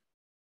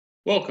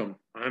Welcome.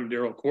 I'm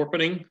Daryl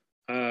Corpening.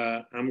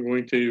 I'm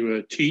going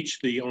to teach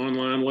the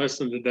online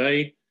lesson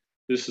today.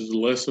 This is a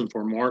lesson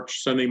for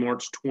Sunday,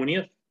 March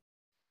 20th.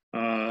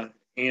 And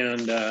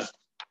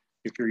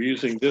if you're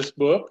using this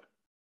book,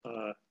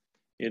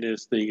 it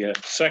is the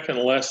second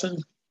lesson.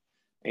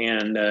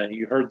 And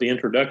you heard the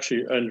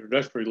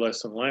introductory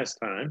lesson last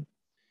time.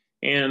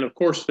 And of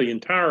course, the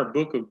entire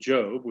book of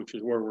Job, which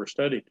is where we're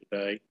studying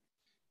today,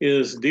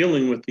 is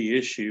dealing with the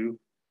issue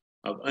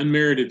of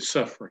unmerited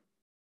suffering.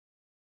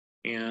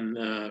 And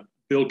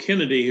Bill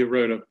Kennedy, who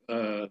wrote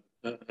a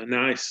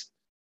nice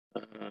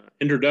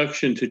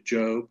introduction to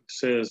Job,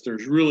 says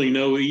there's really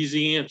no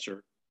easy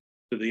answer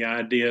to the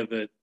idea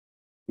that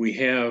we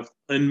have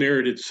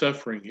unmerited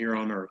suffering here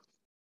on earth.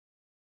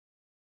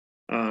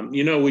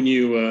 When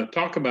you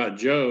talk about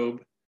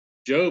Job,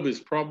 Job is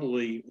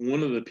probably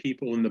one of the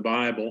people in the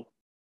Bible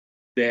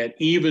that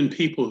even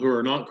people who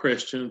are not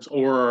Christians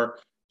or are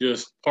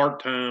just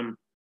part-time,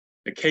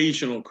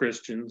 occasional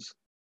Christians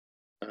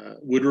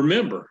would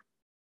remember.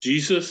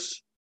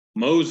 Jesus,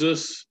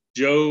 Moses,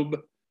 Job,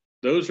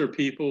 those are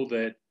people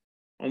that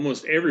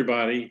almost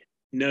everybody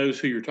knows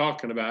who you're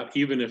talking about,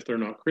 even if they're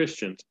not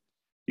Christians.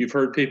 You've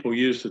heard people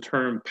use the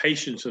term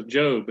patience of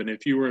Job. And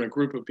if you were in a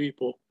group of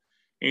people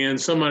and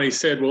somebody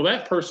said, well,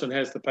 that person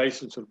has the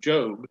patience of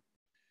Job,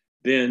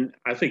 then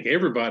I think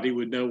everybody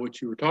would know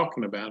what you were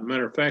talking about.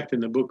 Matter of fact, in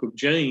the book of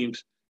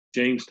James,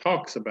 James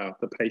talks about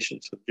the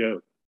patience of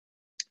Job.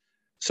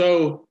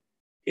 So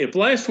if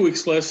last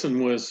week's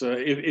lesson was,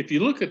 if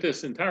you look at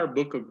this entire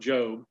book of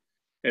Job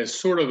as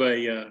sort of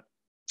a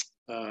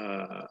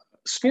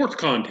sports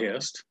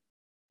contest,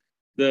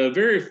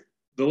 the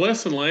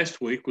lesson last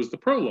week was the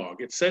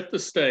prologue. It set the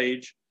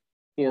stage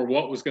for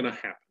what was going to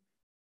happen.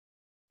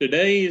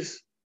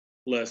 Today's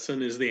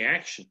lesson is the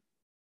action.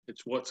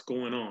 It's what's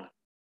going on.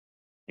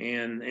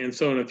 And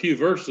so in a few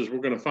verses, we're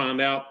going to find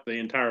out the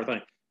entire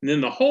thing. And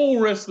then the whole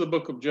rest of the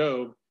book of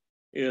Job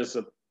is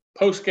a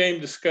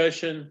post-game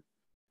discussion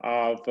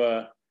of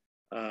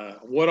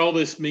what all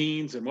this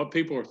means and what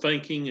people are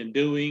thinking and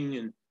doing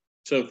and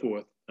so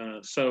forth.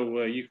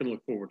 So you can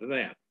look forward to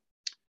that.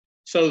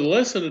 So the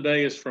lesson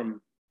today is from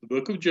the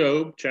book of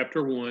Job,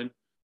 chapter 1,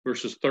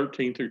 verses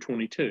 13 through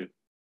 22.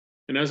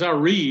 And as I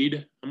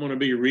read, I'm going to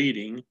be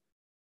reading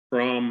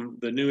from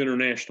the New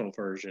International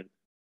Version.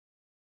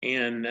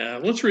 And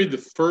let's read the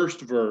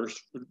first verse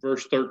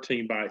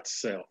 13 by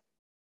itself.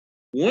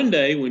 One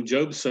day when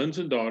Job's sons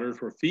and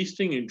daughters were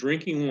feasting and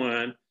drinking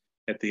wine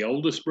at the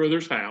oldest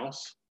brother's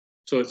house,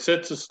 so it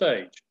sets the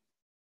stage.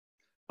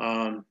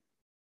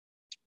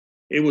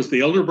 It was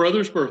the elder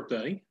brother's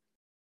birthday.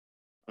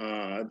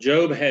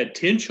 Job had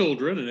 10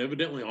 children, and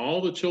evidently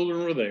all the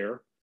children were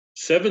there,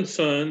 7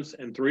 sons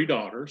and 3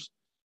 daughters.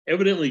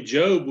 Evidently,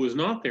 Job was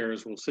not there,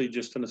 as we'll see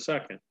just in a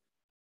second.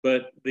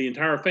 But the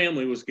entire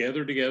family was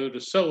gathered together to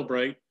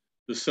celebrate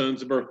the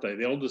son's birthday,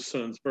 the oldest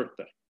son's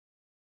birthday.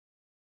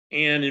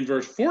 And in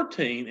verse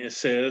 14, it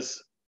says,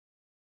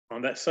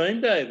 on that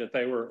same day that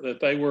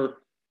they were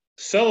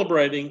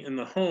celebrating in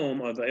the home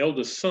of the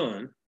eldest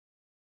son,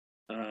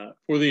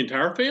 for the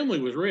entire family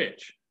was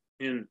rich.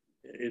 And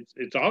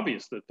it's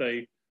obvious that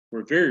they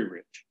were very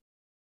rich.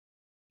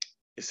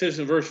 It says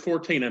in verse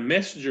 14, a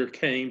messenger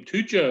came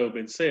to Job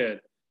and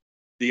said,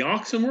 the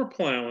oxen were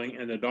plowing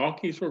and the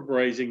donkeys were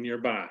grazing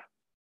nearby,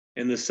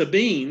 and the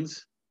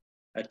Sabines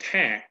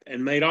attacked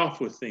and made off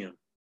with them.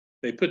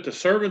 They put the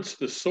servants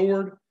to the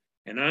sword,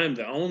 and I am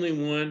the only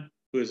one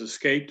who has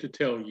escaped to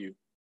tell you.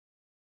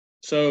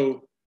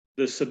 So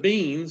the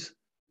Sabines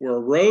were a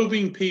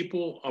roving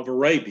people of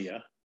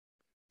Arabia,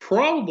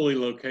 probably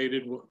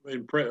located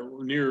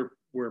near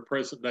where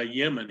present-day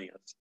Yemen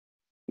is,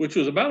 which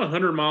was about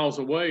 100 miles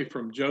away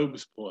from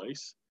Job's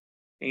place.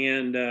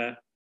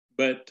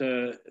 But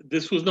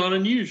this was not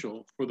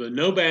unusual for the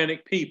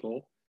nomadic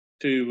people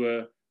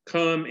to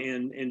come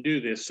and do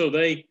this. So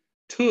they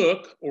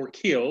took or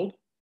killed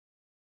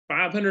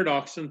 500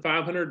 oxen,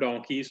 500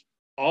 donkeys,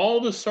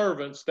 all the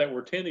servants that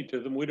were tending to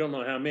them, we don't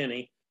know how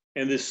many,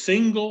 and this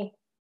single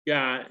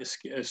guy,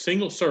 a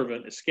single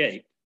servant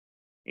escaped.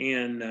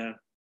 And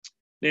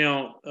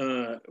now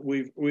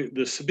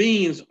the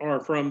Sabines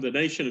are from the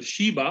nation of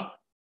Sheba.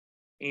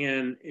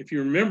 And if you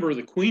remember,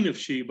 the queen of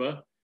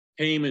Sheba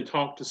came and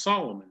talked to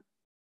Solomon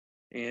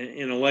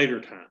in a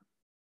later time.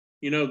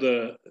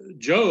 The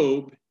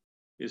Job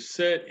is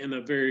set in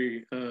a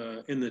very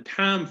in the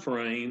time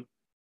frame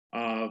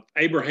of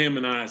Abraham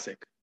and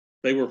Isaac.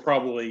 They were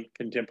probably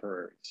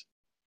contemporaries.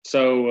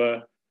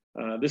 So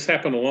this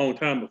happened a long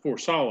time before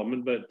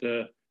Solomon, but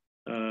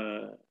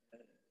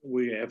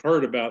we have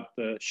heard about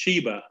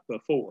Sheba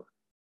before.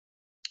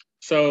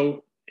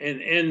 So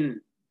and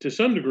to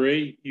some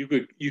degree, you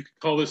could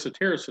call this a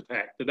terrorist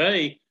attack.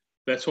 Today,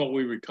 that's what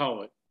we would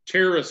call it.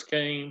 Terrorists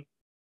came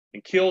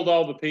and killed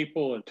all the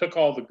people and took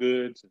all the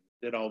goods and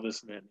did all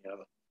this and that and the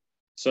other.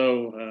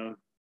 So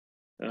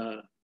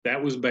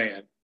that was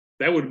bad.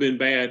 That would have been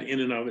bad in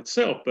and of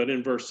itself. But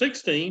in verse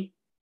 16,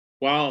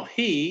 while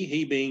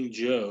he being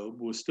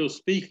Job, was still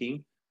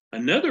speaking,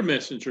 another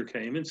messenger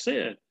came and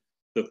said,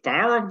 the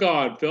fire of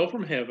God fell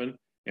from heaven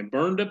and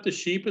burned up the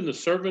sheep and the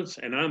servants,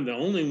 and I'm the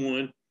only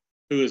one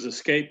who has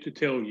escaped to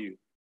tell you.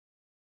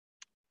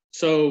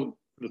 So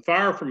the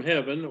fire from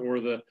heaven, or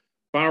the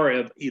fire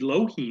of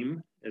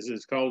Elohim, as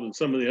it's called in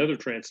some of the other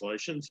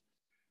translations,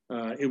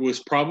 it was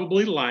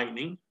probably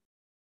lightning.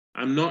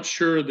 I'm not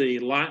sure the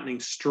lightning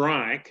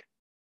strike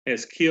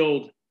has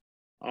killed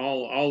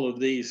all of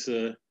these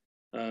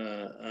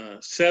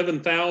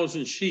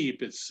 7,000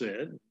 sheep, it's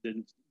said.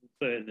 Didn't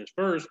say it in this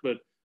verse, but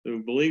they were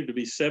believed to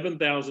be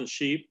 7,000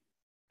 sheep,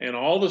 and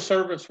all the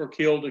servants were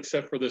killed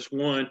except for this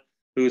one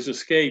who has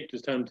escaped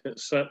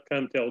to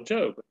come tell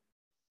Job.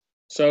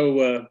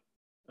 So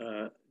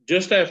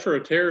just after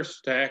a terrorist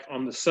attack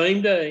on the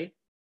same day,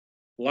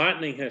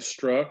 lightning has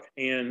struck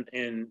and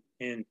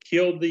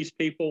killed these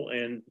people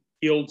and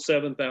killed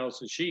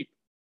 7,000 sheep.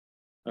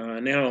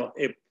 Now,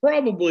 it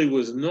probably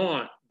was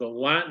not the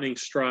lightning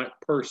strike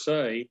per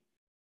se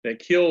that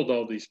killed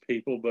all these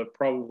people, but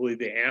probably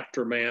the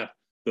aftermath,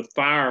 the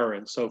fire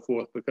and so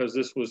forth, because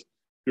this was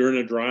during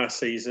a dry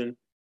season,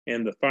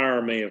 and the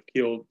fire may have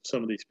killed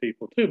some of these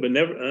people too. But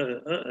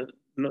never,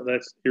 no,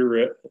 that's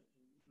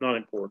not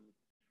important.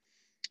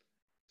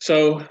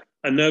 So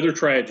another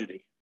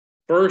tragedy.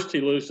 First,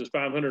 he loses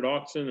 500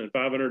 oxen and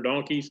 500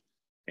 donkeys,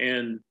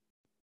 and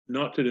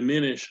not to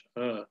diminish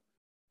a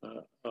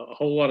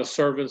whole lot of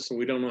servants, and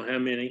we don't know how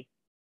many.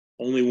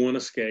 Only one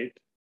escaped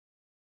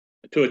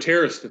to a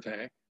terrorist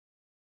attack.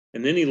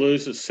 And then he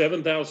loses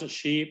 7,000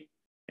 sheep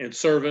and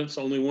servants.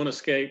 Only one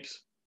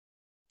escapes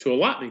to a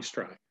lightning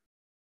strike.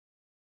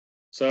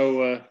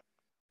 So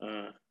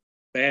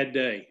bad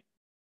day,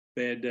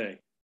 bad day.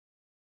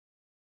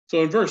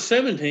 So in verse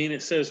 17,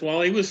 it says,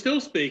 while he was still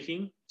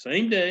speaking,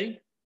 same day,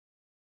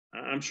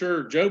 I'm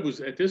sure Job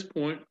was at this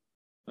point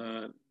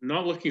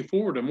not looking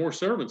forward to more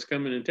servants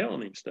coming and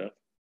telling him stuff.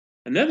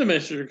 Another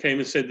messenger came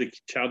and said, the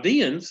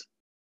Chaldeans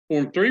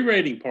formed 3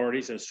 raiding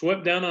parties and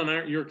swept down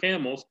on your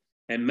camels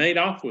and made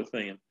off with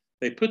them.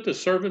 They put the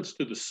servants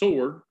to the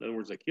sword. In other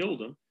words, they killed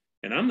them.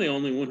 And I'm the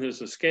only one who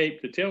has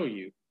escaped to tell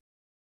you.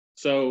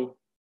 So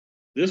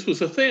this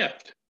was a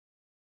theft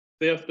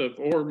of,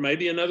 or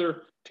maybe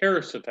another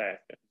terrorist attack.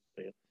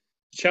 The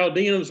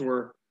Chaldeans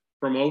were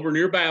from over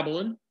near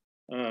Babylon.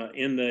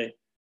 They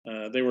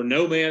were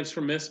nomads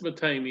from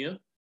Mesopotamia.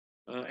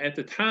 At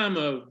the time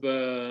of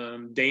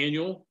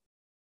Daniel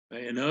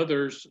and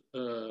others,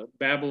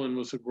 Babylon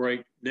was a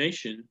great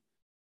nation,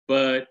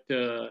 but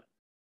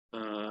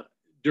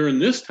during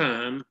this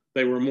time,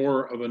 they were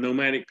more of a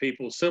nomadic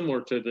people,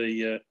 similar to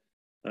the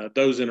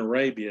those in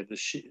Arabia, the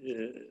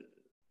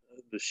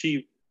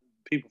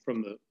people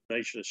from the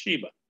nation of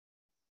Sheba.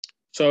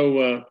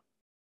 So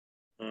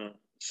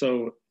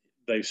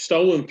they've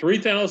stolen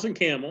 3,000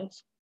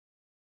 camels,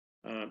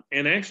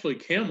 and actually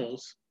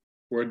camels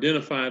were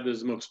identified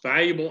as the most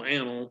valuable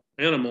animal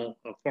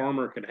a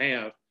farmer could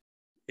have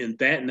in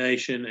that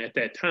nation at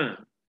that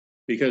time,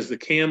 because the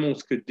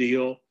camels could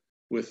deal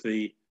with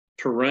the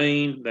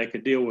terrain, they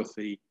could deal with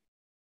the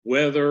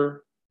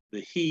weather,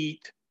 the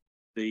heat,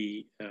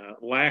 the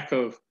lack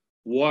of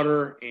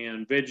water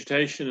and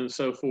vegetation and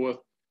so forth,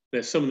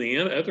 that some of the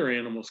other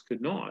animals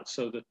could not.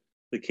 So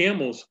the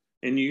camels,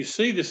 and you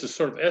see this is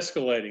sort of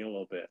escalating a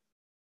little bit.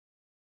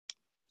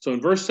 So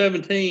in verse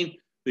 17,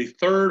 the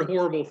third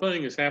horrible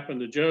thing has happened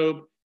to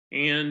Job,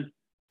 and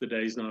the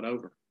day's not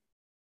over.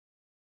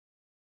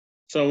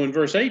 So in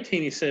verse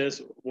 18, he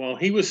says, while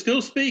he was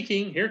still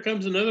speaking, here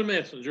comes another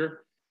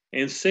messenger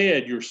and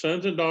said, your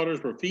sons and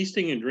daughters were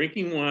feasting and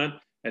drinking wine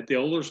at the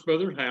oldest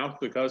brother's house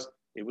because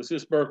it was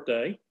his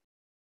birthday,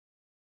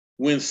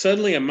 when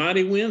suddenly a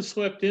mighty wind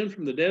swept in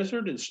from the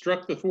desert and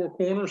struck the 4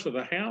 corners of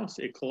the house.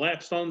 It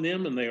collapsed on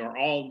them, and they are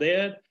all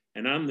dead,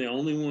 and I'm the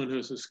only one who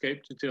has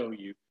escaped to tell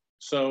you.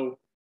 So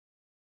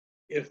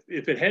if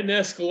it hadn't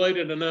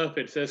escalated enough,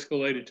 it's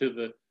escalated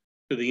to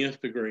the nth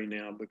degree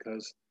now,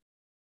 because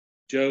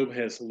Job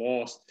has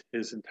lost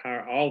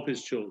all of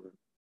his children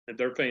and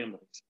their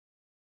families.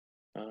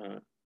 A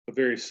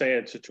very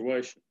sad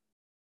situation.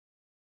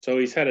 So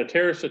he's had a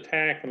terrorist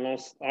attack and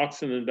lost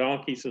oxen and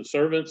donkeys and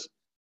servants.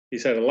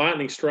 He's had a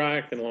lightning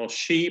strike and lost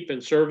sheep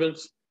and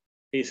servants.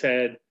 He's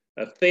had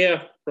a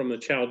theft from the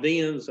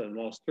Chaldeans and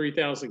lost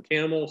 3,000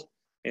 camels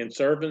and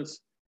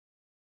servants.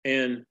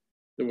 And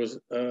there was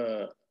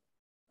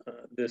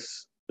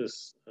this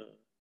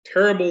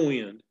terrible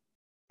wind,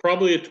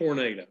 probably a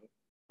tornado,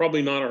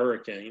 probably not a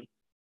hurricane.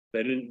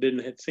 They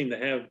didn't seem to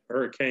have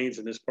hurricanes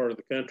in this part of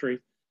the country.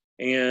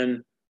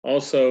 And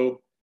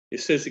also, it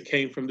says it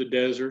came from the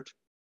desert.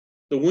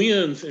 The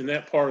winds in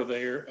that part of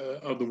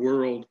the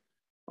world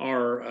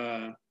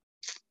are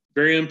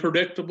very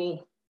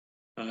unpredictable,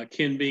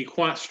 can be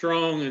quite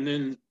strong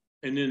and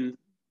then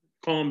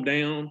calm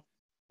down.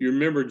 You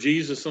remember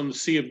Jesus on the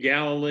Sea of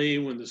Galilee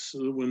when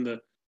the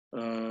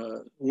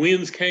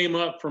winds came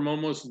up from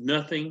almost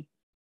nothing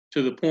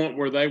to the point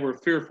where they were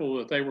fearful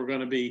that they were going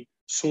to be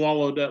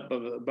swallowed up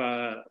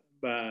by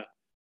the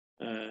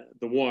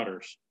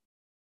waters.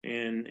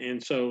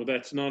 And so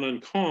that's not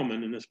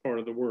uncommon in this part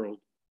of the world.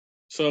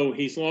 So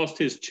he's lost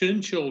his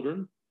 10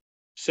 children,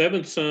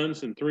 7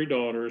 sons and 3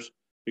 daughters,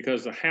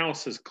 because the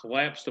house has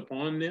collapsed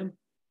upon them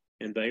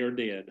and they are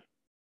dead.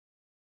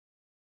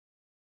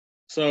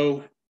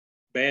 So,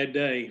 bad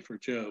day for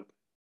Job.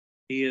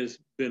 He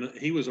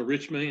was a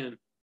rich man.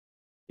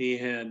 He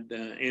had,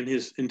 and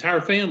his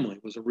entire family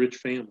was a rich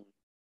family.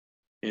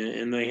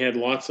 And they had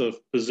lots of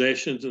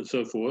possessions and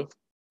so forth.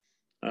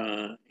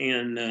 Of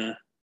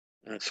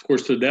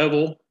course, the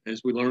devil,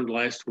 as we learned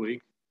last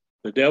week,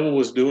 the devil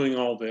was doing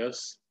all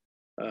this.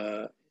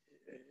 The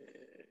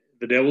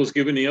devil was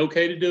given the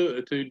okay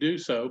to do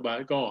so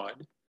by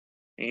God.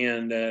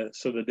 And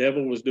so the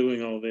devil was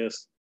doing all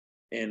this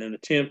in an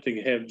attempt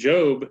to have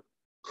Job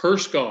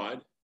curse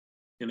God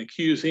and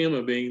accuse him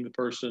of being the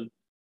person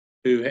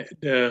who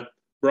had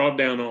brought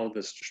down all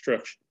this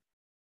destruction.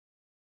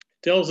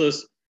 It tells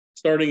us,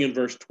 starting in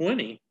verse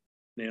 20,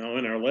 now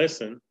in our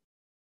lesson,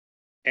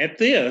 at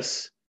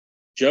this,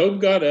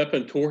 Job got up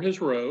and tore his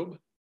robe,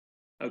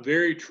 a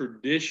very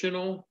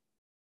traditional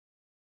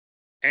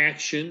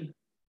action,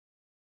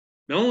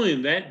 not only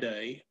in that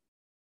day,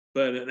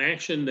 but an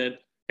action that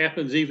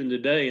happens even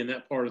today in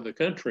that part of the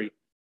country.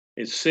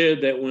 It's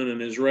said that when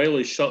an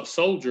Israeli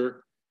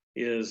soldier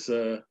is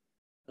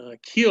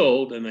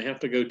killed and they have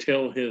to go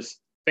tell his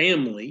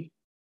family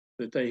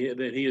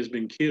that he has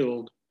been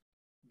killed,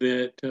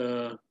 that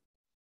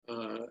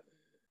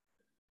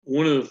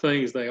one of the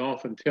things they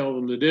often tell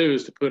them to do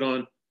is to put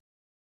on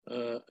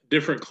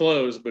different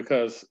clothes,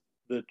 because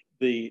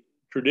the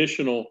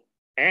traditional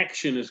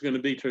action is going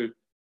to be to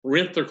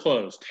rent their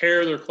clothes,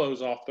 tear their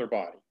clothes off their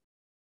body.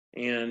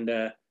 And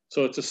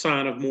so it's a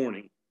sign of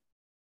mourning.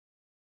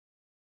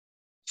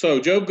 So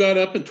Job got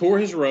up and tore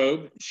his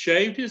robe,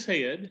 shaved his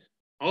head,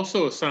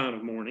 also a sign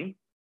of mourning.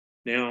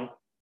 Now,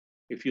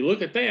 if you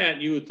look at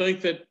that, you would think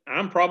that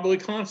I'm probably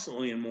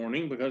constantly in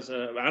mourning, because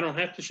I don't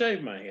have to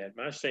shave my head.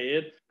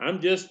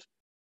 I'm just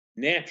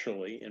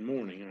naturally in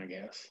mourning, I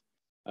guess.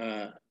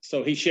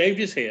 So he shaved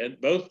his head,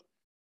 both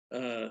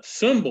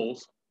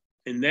symbols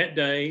in that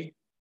day,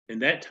 in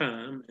that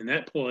time, in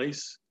that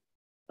place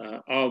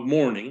of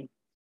mourning.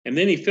 And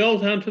then he fell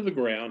down to the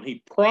ground.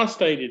 He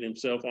prostrated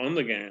himself on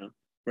the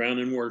ground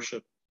in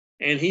worship.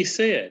 And he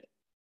said,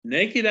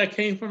 naked I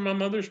came from my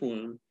mother's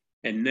womb,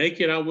 and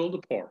naked I will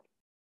depart.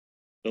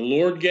 The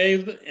Lord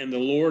gave, and the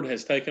Lord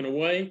has taken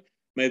away.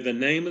 May the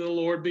name of the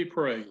Lord be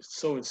praised.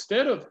 So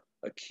instead of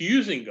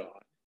accusing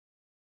God,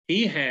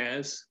 he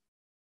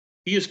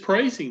is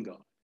praising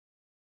God.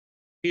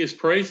 He is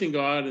praising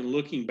God and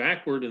looking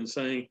backward and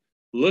saying,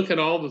 look at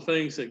all the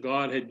things that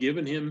God had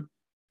given him,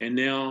 and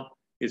now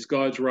it's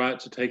God's right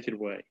to take it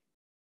away.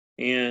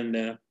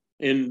 And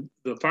in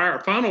the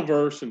final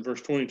verse, in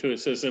verse 22, it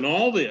says, in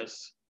all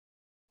this,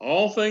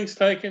 all things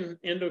taken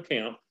into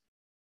account,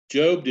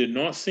 Job did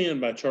not sin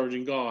by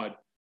charging God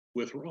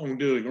with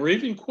wrongdoing or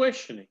even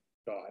questioning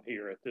God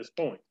here at this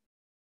point.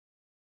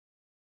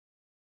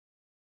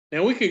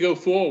 Now we could go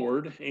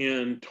forward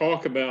and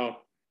talk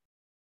about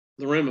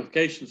the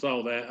ramifications,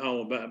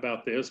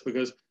 about this,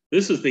 because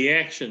this is the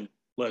action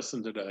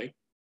lesson today.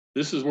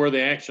 This is where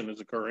the action is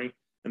occurring,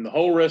 and the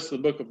whole rest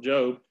of the book of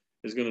Job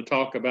is going to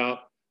talk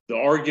about the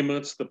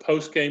arguments, the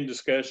post-game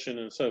discussion,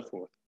 and so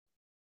forth.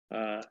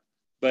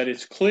 But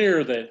it's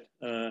clear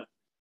that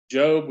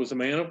Job was a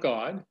man of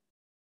God.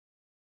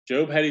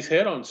 Job had his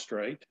head on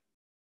straight,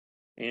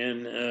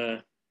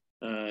 and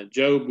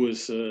Job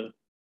was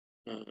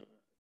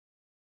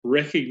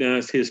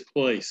recognized his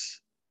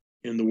place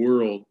in the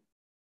world.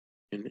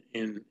 In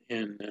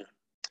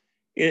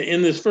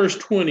this verse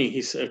 20,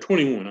 he said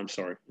 21. I'm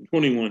sorry,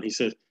 21. He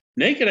says,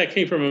 "Naked I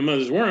came from my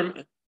mother's womb,"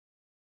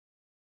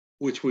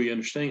 which we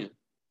understand.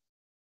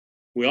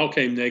 We all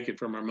came naked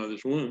from our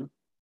mother's womb,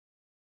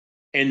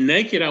 and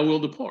naked I will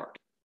depart.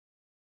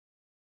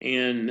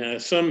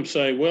 And some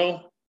say,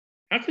 well,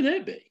 how can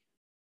that be?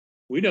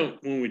 When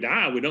we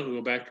die, we don't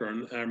go back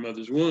to our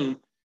mother's womb.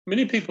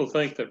 Many people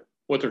think that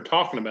what they're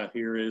talking about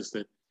here is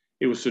that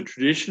it was the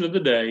tradition of the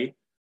day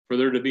for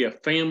there to be a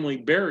family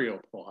burial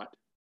plot.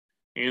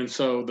 And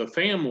so the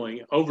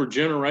family, over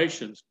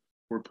generations,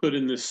 were put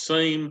in this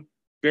same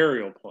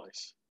burial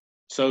place.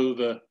 So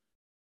the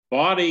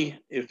body,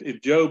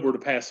 if Job were to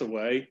pass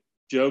away,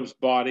 Job's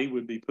body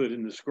would be put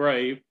in this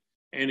grave,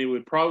 and it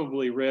would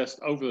probably rest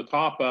over the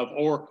top of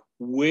or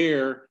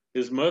where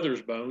his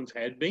mother's bones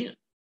had been.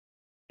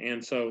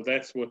 And so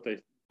that's what they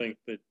think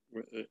that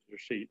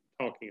she's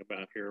talking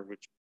about here,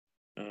 which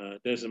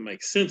doesn't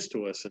make sense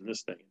to us in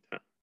this day and time.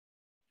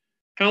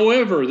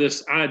 However,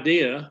 this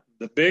idea,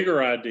 the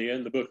bigger idea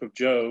in the book of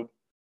Job,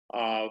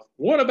 of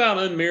what about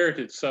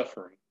unmerited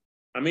suffering?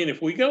 I mean,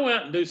 if we go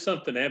out and do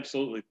something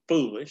absolutely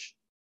foolish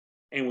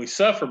and we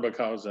suffer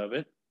because of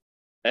it,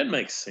 that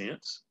makes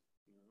sense.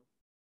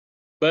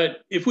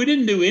 But if we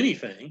didn't do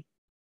anything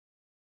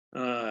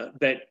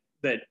that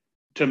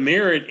to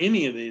merit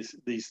any of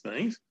these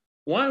things,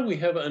 why do we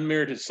have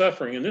unmerited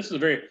suffering? And this is a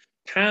very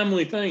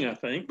timely thing, I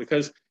think,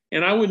 because,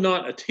 and I would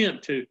not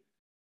attempt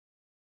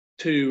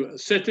to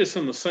set this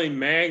on the same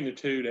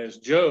magnitude as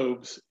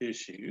Job's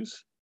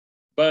issues,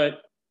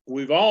 but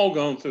we've all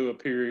gone through a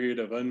period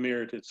of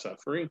unmerited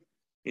suffering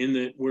in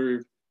that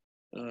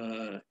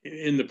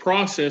in the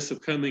process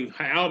of coming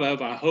out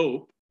of, I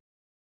hope,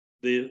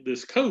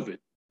 this COVID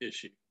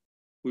issue.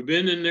 We've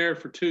been in there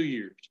for 2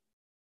 years.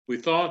 We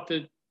thought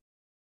that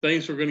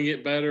things were going to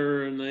get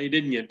better, and they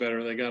didn't get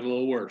better. They got a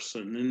little worse.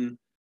 And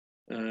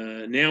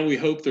then now we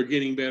hope they're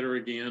getting better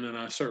again, and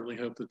I certainly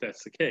hope that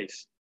that's the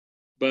case.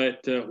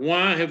 But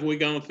why have we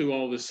gone through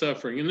all this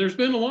suffering? And there's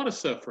been a lot of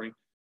suffering.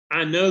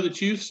 I know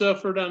that you've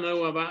suffered. I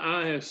know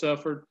I have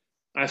suffered.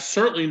 I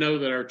certainly know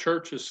that our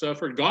church has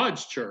suffered.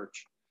 God's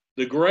church,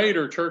 the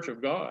greater church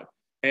of God,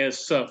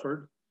 has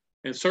suffered.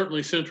 And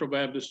certainly Central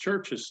Baptist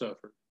Church has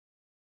suffered.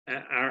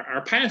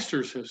 Our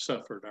pastors have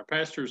suffered. Our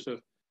pastors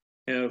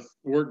have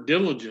worked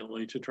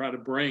diligently to try to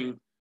bring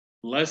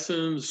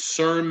lessons,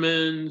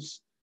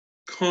 sermons,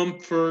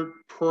 comfort,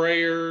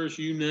 prayers,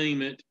 you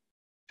name it,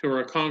 to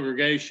our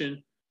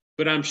congregation.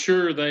 But I'm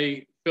sure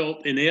they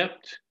felt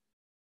inept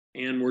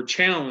and were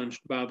challenged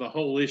by the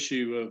whole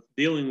issue of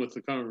dealing with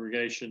the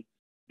congregation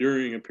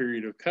during a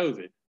period of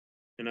COVID.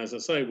 And as I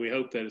say, we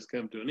hope that has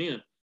come to an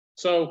end.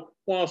 So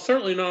while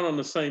certainly not on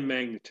the same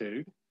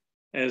magnitude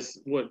as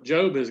what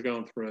Job has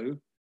gone through,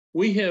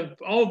 we have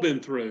all been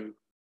through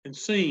and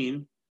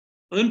seen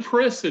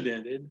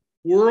unprecedented,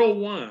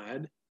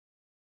 worldwide,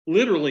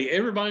 literally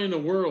everybody in the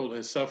world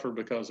has suffered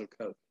because of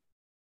COVID.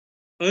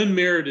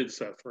 Unmerited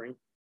suffering,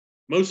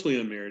 mostly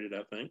unmerited,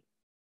 I think.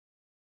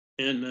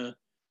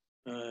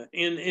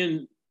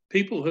 And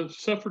people have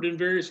suffered in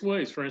various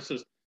ways. For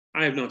instance,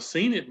 I have not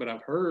seen it, but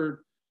I've heard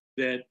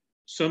that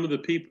some of the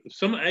people,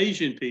 some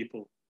Asian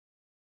people,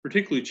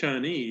 particularly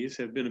Chinese,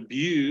 have been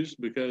abused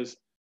because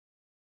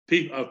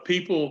of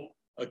people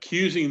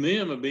accusing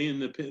them of being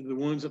the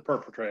ones that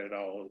perpetrated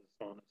all of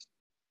this on us.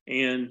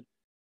 And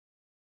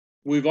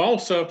we've all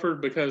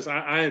suffered because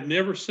I have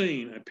never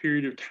seen a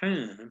period of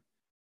time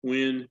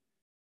when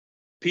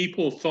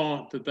people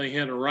thought that they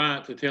had a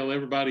right to tell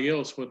everybody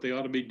else what they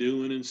ought to be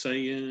doing and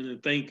saying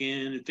and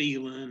thinking and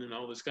feeling and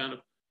all this kind of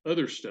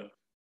other stuff.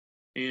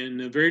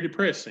 And very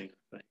depressing,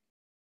 I think.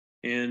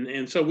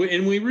 And so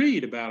we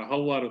read about a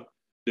whole lot of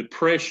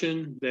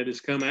depression that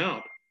has come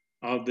out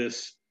of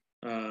this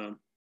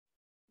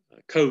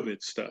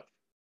COVID stuff.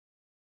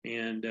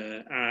 And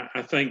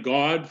I thank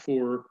God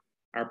for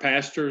our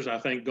pastors. I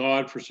thank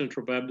God for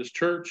Central Baptist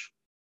Church.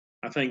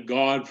 I thank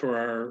God for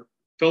our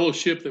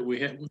fellowship that we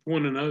have with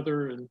one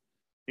another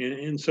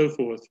and so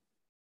forth.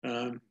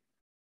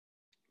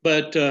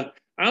 But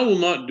I will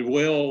not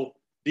dwell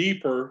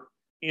deeper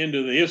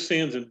into the ifs,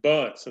 ands, and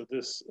buts of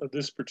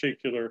this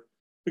particular,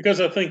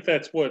 because I think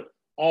that's what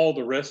all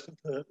the rest of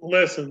the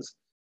lessons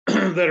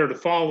that are to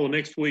follow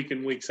next week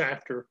and weeks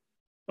after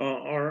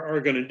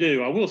are going to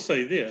do. I will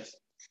say this.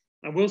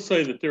 I will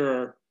say that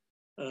there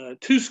are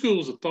two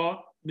schools of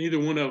thought. Neither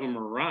one of them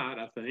are right,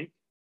 I think,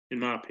 in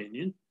my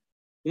opinion.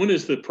 One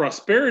is the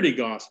prosperity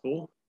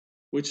gospel,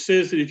 which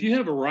says that if you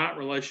have a right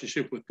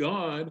relationship with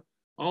God,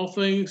 all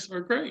things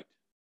are great.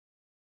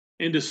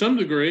 And to some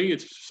degree,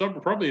 it's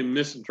probably a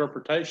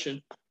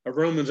misinterpretation of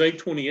Romans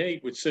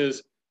 8:28, which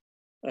says,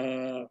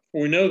 for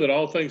we know that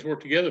all things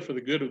work together for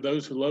the good of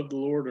those who love the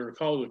Lord and are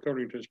called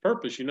according to his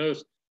purpose. You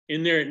notice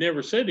in there, it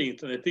never said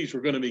anything that these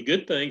were going to be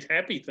good things,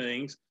 happy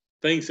things,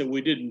 things that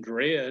we didn't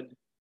dread.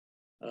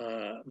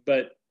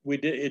 But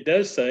it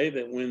does say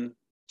that when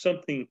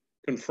something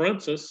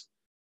confronts us,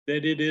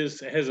 that it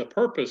has a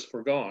purpose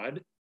for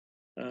God.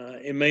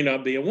 It may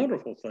not be a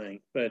wonderful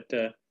thing, but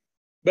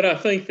I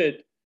think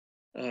that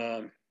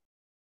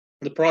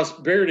the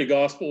prosperity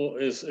gospel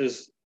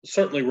is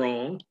certainly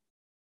wrong,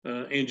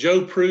 and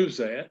Job proves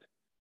that,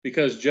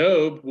 because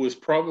Job was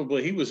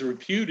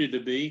reputed to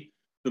be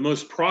the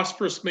most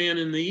prosperous man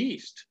in the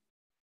East.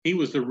 He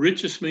was the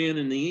richest man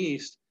in the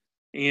East,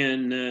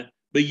 and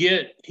but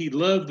yet he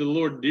loved the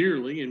Lord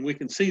dearly, and we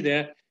can see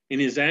that in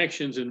his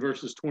actions in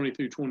verses 20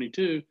 through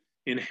 22,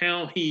 and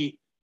how he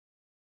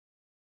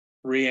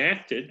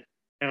reacted,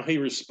 how he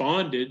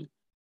responded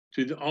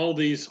to all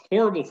these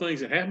horrible things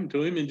that happened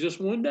to him in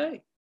just one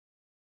day.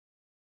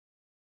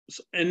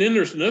 And then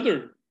there's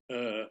another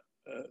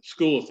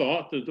school of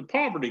thought, the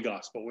poverty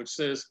gospel, which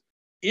says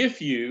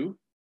if you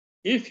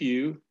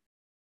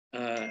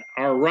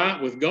are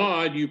right with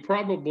God, you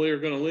probably are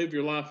going to live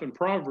your life in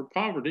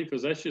poverty,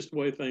 because that's just the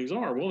way things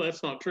are. Well,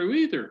 that's not true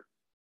either.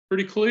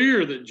 Pretty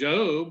clear that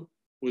Job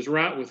was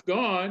right with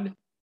God,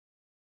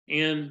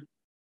 and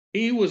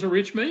he was a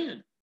rich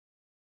man.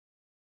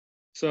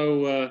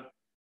 So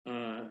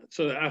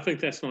I think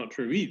that's not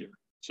true either.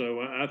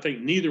 So I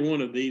think neither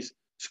one of these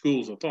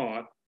schools of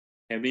thought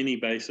have any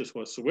basis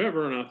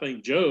whatsoever. And I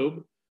think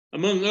Job,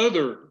 among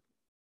other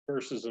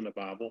verses in the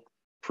Bible,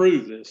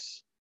 prove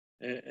this,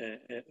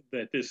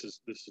 that this is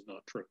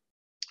not true.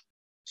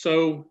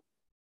 So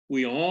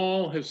we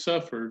all have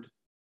suffered,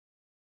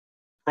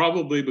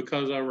 probably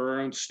because of our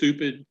own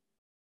stupid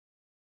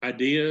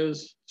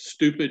ideas,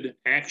 stupid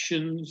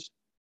actions,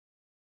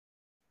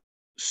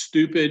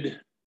 stupid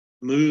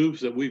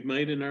moves that we've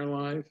made in our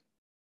life.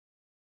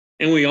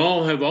 And we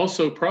all have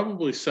also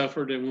probably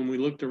suffered, and when we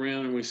looked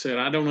around and we said,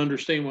 I don't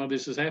understand why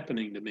this is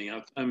happening to me.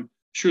 I'm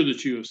sure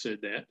that you have said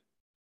that.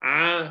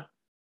 I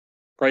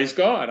praise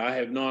God, I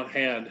have not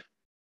had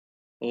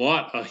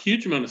a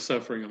huge amount of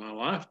suffering in my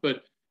life,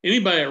 but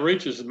anybody that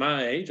reaches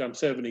my age, I'm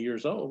 70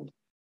 years old,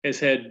 has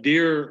had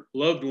dear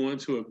loved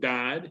ones who have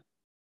died,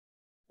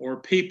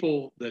 or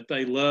people that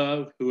they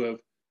love who have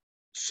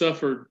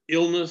suffered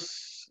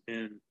illness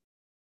and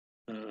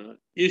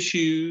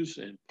issues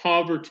and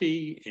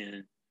poverty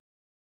and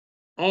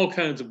all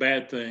kinds of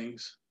bad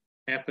things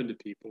happen to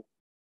people.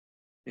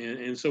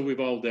 And so we've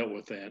all dealt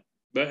with that.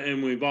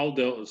 We've all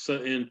dealt with,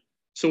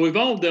 so we've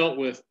all dealt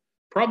with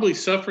probably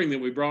suffering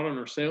that we brought on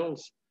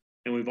ourselves,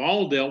 and we've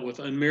all dealt with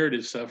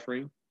unmerited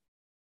suffering,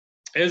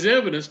 as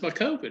evidenced by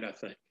COVID, I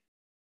think.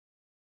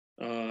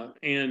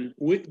 And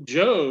with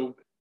Job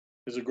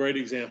is a great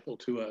example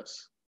to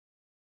us.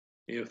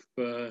 If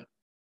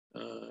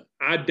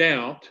I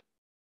doubt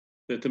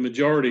that the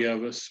majority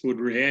of us would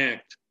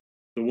react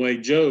the way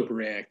Job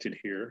reacted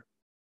here.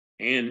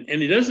 And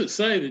it doesn't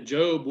say that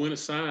Job went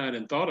aside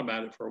and thought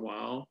about it for a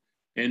while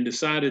and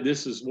decided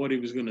this is what he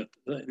was going to.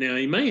 Now,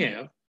 he may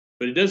have,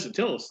 but it doesn't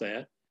tell us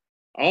that.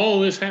 All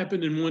this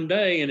happened in one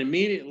day, and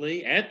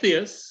immediately at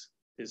this,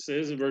 it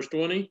says in verse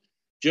 20,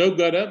 Job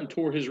got up and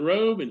tore his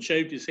robe and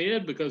shaved his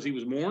head because he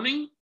was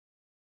mourning.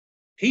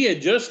 He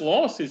had just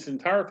lost his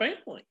entire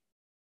family.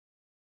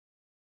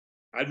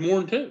 I'd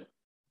mourn too.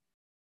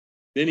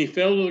 Then he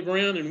fell to the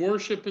ground in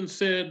worship and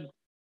said,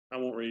 I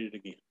won't read it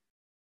again.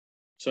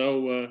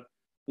 So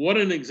what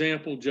an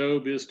example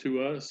Job is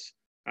to us.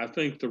 I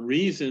think the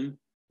reason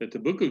that the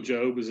book of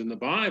Job is in the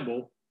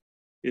Bible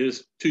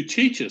is to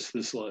teach us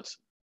this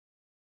lesson.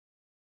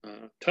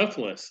 Tough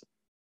lesson.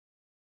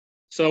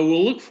 So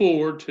we'll look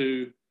forward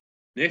to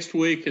next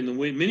week and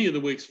many of the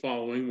weeks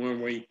following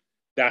when we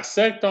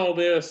dissect all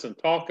this and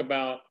talk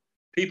about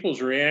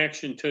people's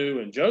reaction to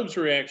and Job's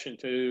reaction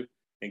to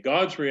and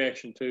God's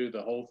reaction to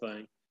the whole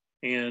thing,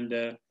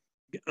 and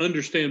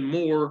understand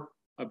more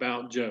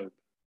about Job.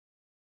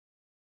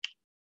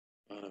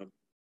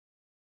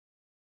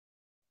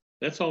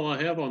 That's all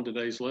I have on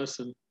today's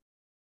lesson.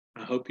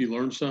 I hope you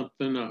learned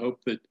something. I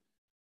hope that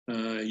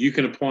you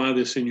can apply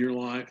this in your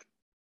life.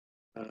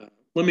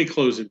 Let me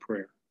close in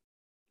prayer.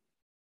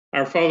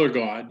 Our Father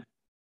God,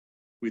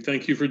 we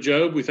thank you for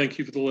Job. We thank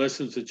you for the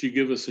lessons that you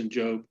give us in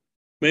Job.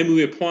 May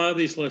we apply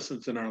these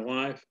lessons in our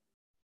life.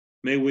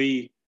 May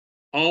we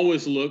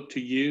always look to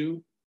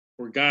you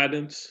for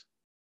guidance.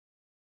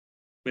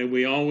 May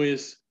we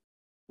always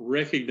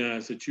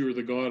recognize that you are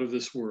the God of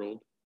this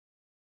world.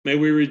 May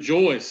we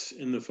rejoice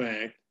in the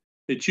fact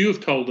that you have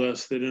told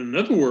us that in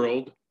another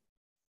world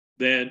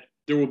that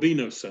there will be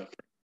no suffering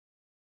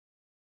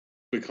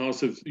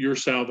because of your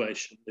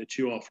salvation that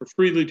you offer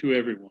freely to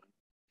everyone.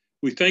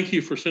 We thank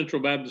you for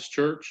Central Baptist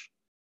Church.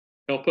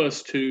 Help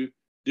us to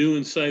do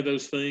and say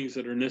those things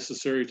that are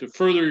necessary to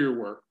further your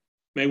work.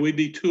 May we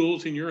be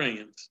tools in your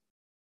hands.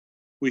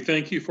 We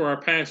thank you for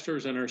our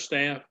pastors and our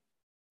staff.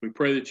 We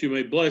pray that you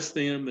may bless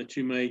them, that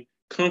you may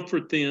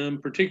comfort them,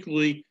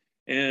 particularly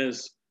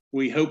as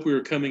we hope we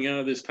are coming out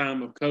of this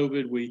time of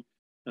COVID,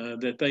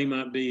 that they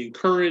might be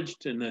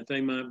encouraged and that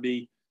they might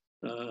be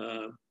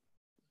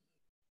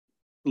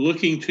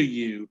looking to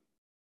you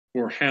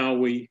for how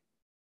we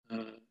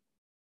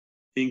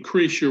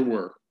increase your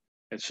work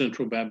at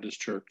Central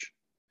Baptist Church.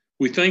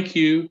 We thank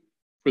you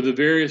for the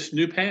various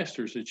new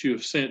pastors that you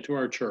have sent to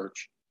our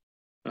church,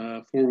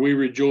 for we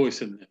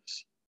rejoice in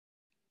this.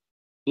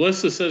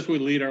 Bless us as we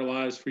lead our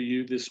lives for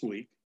you this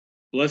week.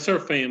 Bless our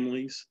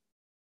families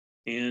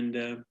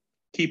and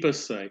keep us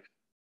safe.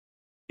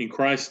 In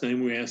Christ's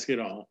name we ask it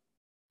all.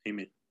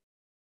 Amen.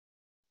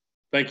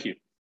 Thank you.